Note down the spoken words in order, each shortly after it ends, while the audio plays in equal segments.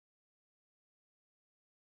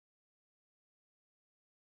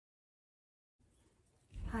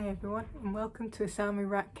Hi everyone and welcome to Asami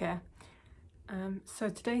Rat Care. So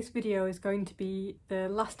today's video is going to be the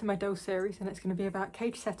last of my doe series, and it's going to be about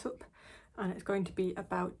cage setup, and it's going to be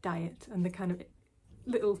about diet and the kind of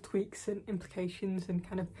little tweaks and implications and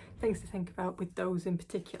kind of things to think about with does in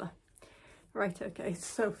particular. Right, okay,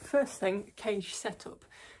 so first thing, cage setup.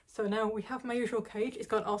 So now we have my usual cage. It's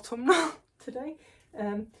got autumnal today.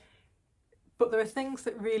 But there are things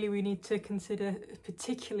that really we need to consider,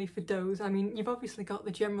 particularly for does. I mean, you've obviously got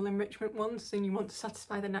the general enrichment ones and you want to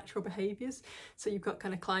satisfy their natural behaviours. So you've got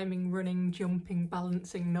kind of climbing, running, jumping,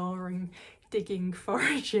 balancing, gnawing, digging,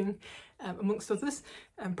 foraging, amongst others.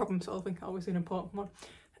 Problem solving, always an important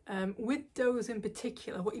one. With does in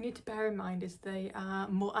particular, what you need to bear in mind is they are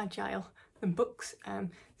more agile than bucks,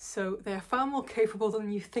 so they are far more capable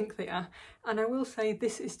than you think they are. And I will say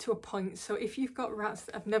this is to a point, so if you've got rats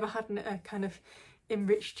that have never had a kind of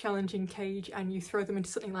enriched challenging cage and you throw them into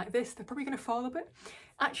something like this, they're probably going to fall a bit.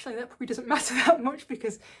 Actually, that probably doesn't matter that much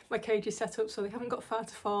because my cage is set up so they haven't got far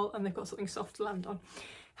to fall and they've got something soft to land on.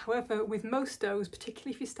 However, with most does,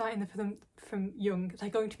 particularly if you're starting them from young, they're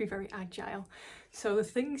going to be very agile. So the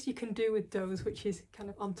things you can do with does, which is kind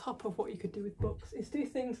of on top of what you could do with bucks, is do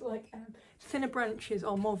things like thinner branches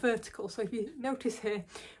or more vertical. So if you notice here,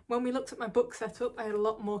 when we looked at my buck setup, I had a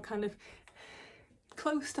lot more kind of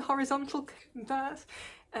close to horizontal bars.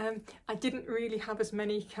 I didn't really have as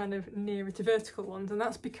many kind of nearer to vertical ones, and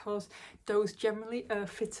that's because does generally are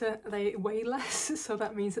fitter, they weigh less, so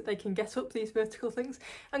that means that they can get up these vertical things,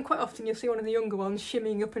 and quite often you'll see one of the younger ones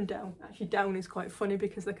shimmying up and down. Actually, down is quite funny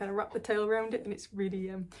because they kind of wrap the tail around it and it's really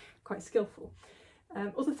quite skillful.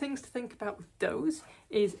 Other things to think about with does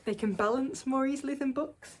is they can balance more easily than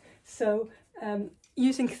bucks, so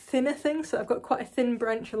using thinner things, so I've got quite a thin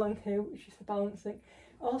branch along here which is for balancing.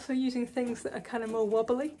 Also using things that are kind of more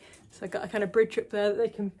wobbly, so I've got a kind of bridge up there that they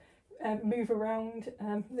can move around.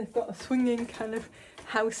 They've got a swinging kind of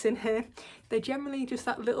house in here. They're generally just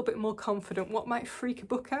that little bit more confident. What might freak a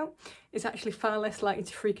buck out is actually far less likely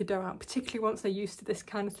to freak a doe out, particularly once they're used to this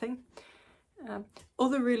kind of thing.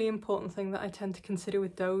 Other really important thing that I tend to consider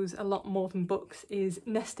with does a lot more than bucks is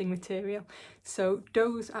nesting material. So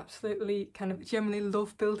does absolutely kind of generally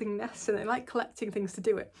love building nests and they like collecting things to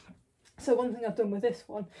do it. So one thing I've done with this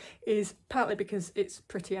one is, partly because it's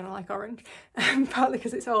pretty and I like orange, and partly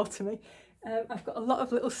because it's autumny, I've got a lot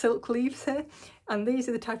of little silk leaves here, and these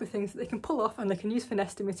are the type of things that they can pull off and they can use for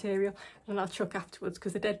nesting material, and I'll chuck afterwards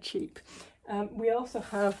because they're dead cheap. We also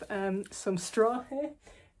have some straw here.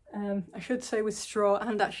 I should say with straw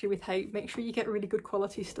and actually with hay, make sure you get really good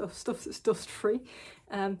quality stuff that's dust free.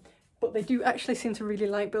 But they do actually seem to really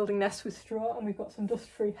like building nests with straw, and we've got some dust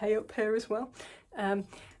free hay up here as well.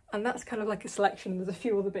 And that's kind of like a selection. There's a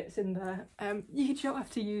few other bits in there. You don't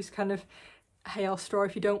have to use kind of hay or straw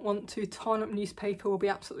if you don't want to. Torn up newspaper will be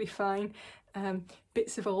absolutely fine.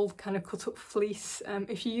 Bits of old kind of cut up fleece.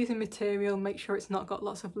 If you're using material, make sure it's not got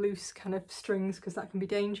lots of loose kind of strings because that can be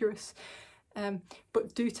dangerous.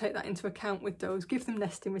 But do take that into account with does. Give them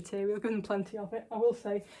nesting material, give them plenty of it. I will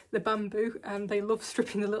say the bamboo, they love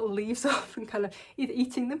stripping the little leaves off and kind of either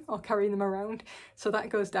eating them or carrying them around. So that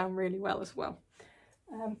goes down really well as well.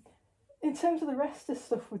 In terms of the rest of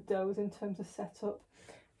stuff with does, in terms of setup,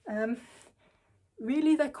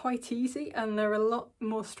 really they're quite easy and they're a lot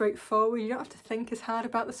more straightforward. You don't have to think as hard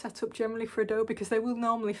about the setup generally for a doe because they will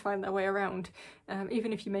normally find their way around,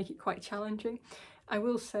 even if you make it quite challenging. I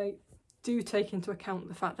will say, do take into account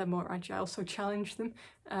the fact they're more agile, so challenge them,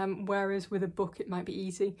 whereas with a buck it might be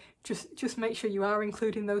easy. Just make sure you are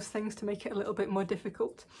including those things to make it a little bit more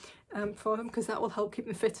difficult for them, because that will help keep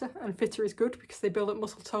them fitter, and fitter is good because they build up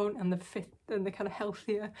muscle tone and they're kind of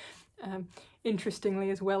healthier.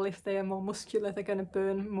 Interestingly as well, if they are more muscular, they're going to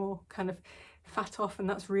burn more kind of fat off, and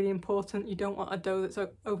that's really important. You don't want a doe that's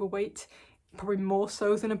overweight, probably more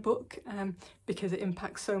so than a buck, because it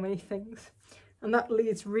impacts so many things. And that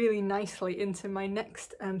leads really nicely into my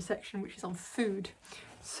next section, which is on food.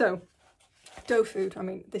 So, doe food, I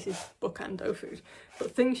mean, this is buck and doe food, but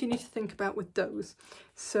things you need to think about with does.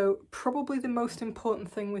 So probably the most important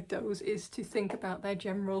thing with does is to think about their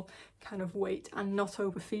general kind of weight and not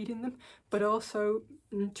overfeeding them, but also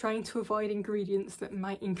trying to avoid ingredients that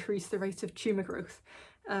might increase the rate of tumour growth.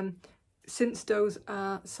 Since does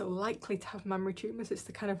are so likely to have mammary tumours, it's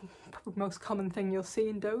the kind of most common thing you'll see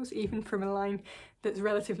in does, even from a line that's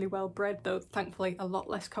relatively well bred, though thankfully a lot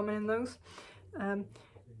less common in those.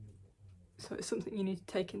 So it's something you need to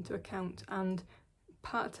take into account, and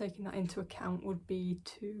part of taking that into account would be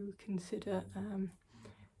to consider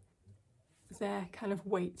their kind of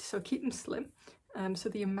weight. So keep them slim, so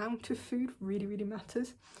the amount of food really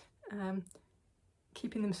matters.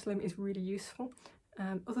 Keeping them slim is really useful.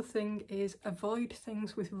 Other thing is avoid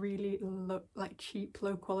things with really low, like cheap,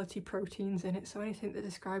 low quality proteins in it. So anything that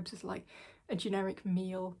describes as like a generic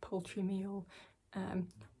meal, poultry meal,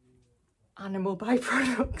 animal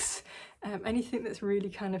byproducts, anything that's really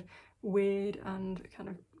kind of weird and kind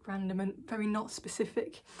of random and very not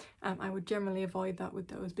specific, I would generally avoid that with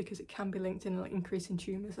those because it can be linked in like increase in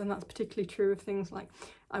tumours, and that's particularly true of things like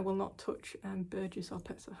I will not touch Burgess or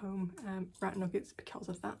Pets at Home rat nuggets because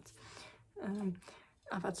of that.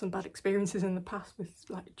 I've had some bad experiences in the past with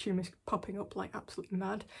like tumours popping up like absolutely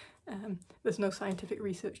mad. There's no scientific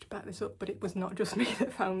research to back this up, but it was not just me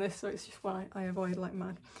that found this, so it's just why I avoid like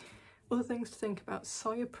mad. Other things to think about: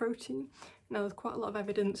 soya protein. Now there's quite a lot of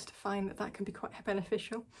evidence to find that that can be quite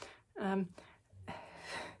beneficial,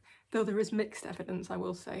 though there is mixed evidence, I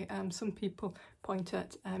will say. Some people point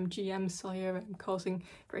at GM soya causing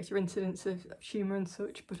greater incidence of tumour and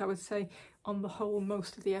such, but I would say on the whole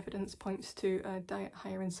most of the evidence points to a diet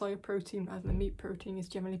higher in soya protein rather than meat protein is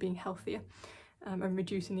generally being healthier and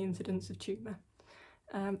reducing the incidence of tumour.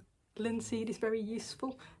 Linseed is very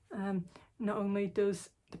useful. Not only does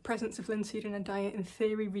the presence of linseed in a diet in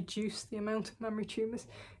theory reduce the amount of mammary tumours,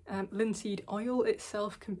 linseed oil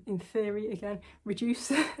itself can in theory again reduce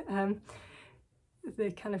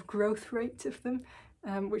the kind of growth rate of them,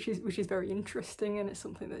 which is very interesting, and it's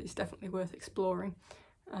something that is definitely worth exploring.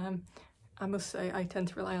 I must say I tend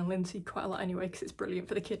to rely on linseed quite a lot anyway because it's brilliant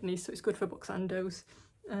for the kidneys, so it's good for bucks and does.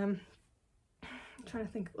 I'm trying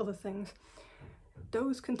to think of other things.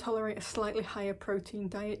 Does can tolerate a slightly higher protein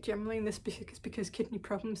diet generally, and this is because kidney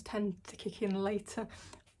problems tend to kick in later,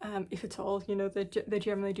 if at all. You know, they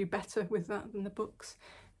generally do better with that than the bucks.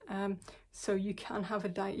 So you can have a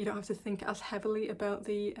diet, you don't have to think as heavily about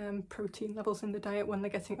the protein levels in the diet when they're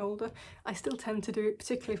getting older. I still tend to do it,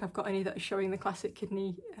 particularly if I've got any that are showing the classic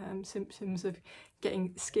kidney symptoms of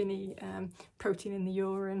getting skinny, protein in the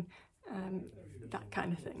urine, that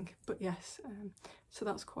kind of thing. But yes, so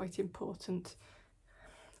that's quite important.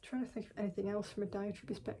 Trying to think of anything else from a dietary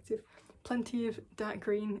perspective. Plenty of dark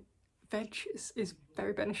green veg is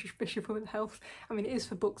very beneficial for health. I mean, it is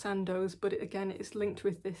for bucks and does, but again, it's linked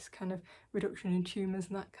with this kind of reduction in tumours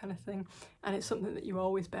and that kind of thing, and it's something that you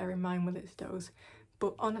always bear in mind when it's does.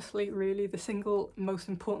 But honestly, really, the single most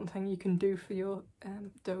important thing you can do for your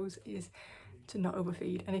does is to not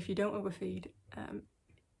overfeed, and if you don't overfeed,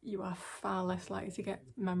 you are far less likely to get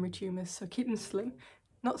mammary tumours. So keep them slim,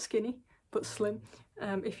 not skinny, but slim.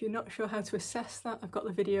 If you're not sure how to assess that, I've got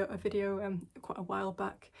a video quite a while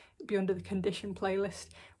back. It'll be under the condition playlist,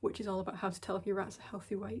 which is all about how to tell if your rat's a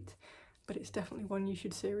healthy weight, but it's definitely one you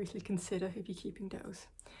should seriously consider if you're keeping does.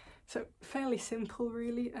 So fairly simple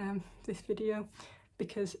really, this video,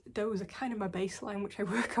 because does are kind of my baseline, which I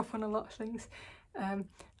work off on a lot of things,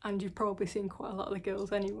 and you've probably seen quite a lot of the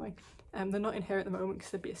girls anyway. They're not in here at the moment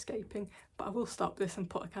because they'd be escaping, but I will stop this and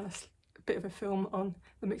put a kind of bit of a film on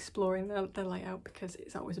them exploring their layout because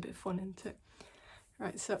it's always a bit fun, isn't it?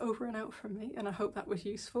 Right, so over and out from me, and I hope that was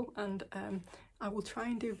useful, and I will try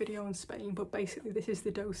and do a video on Spain, but basically this is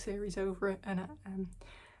the dough series over it, and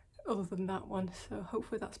other than that one, so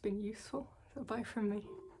hopefully that's been useful. So bye from me.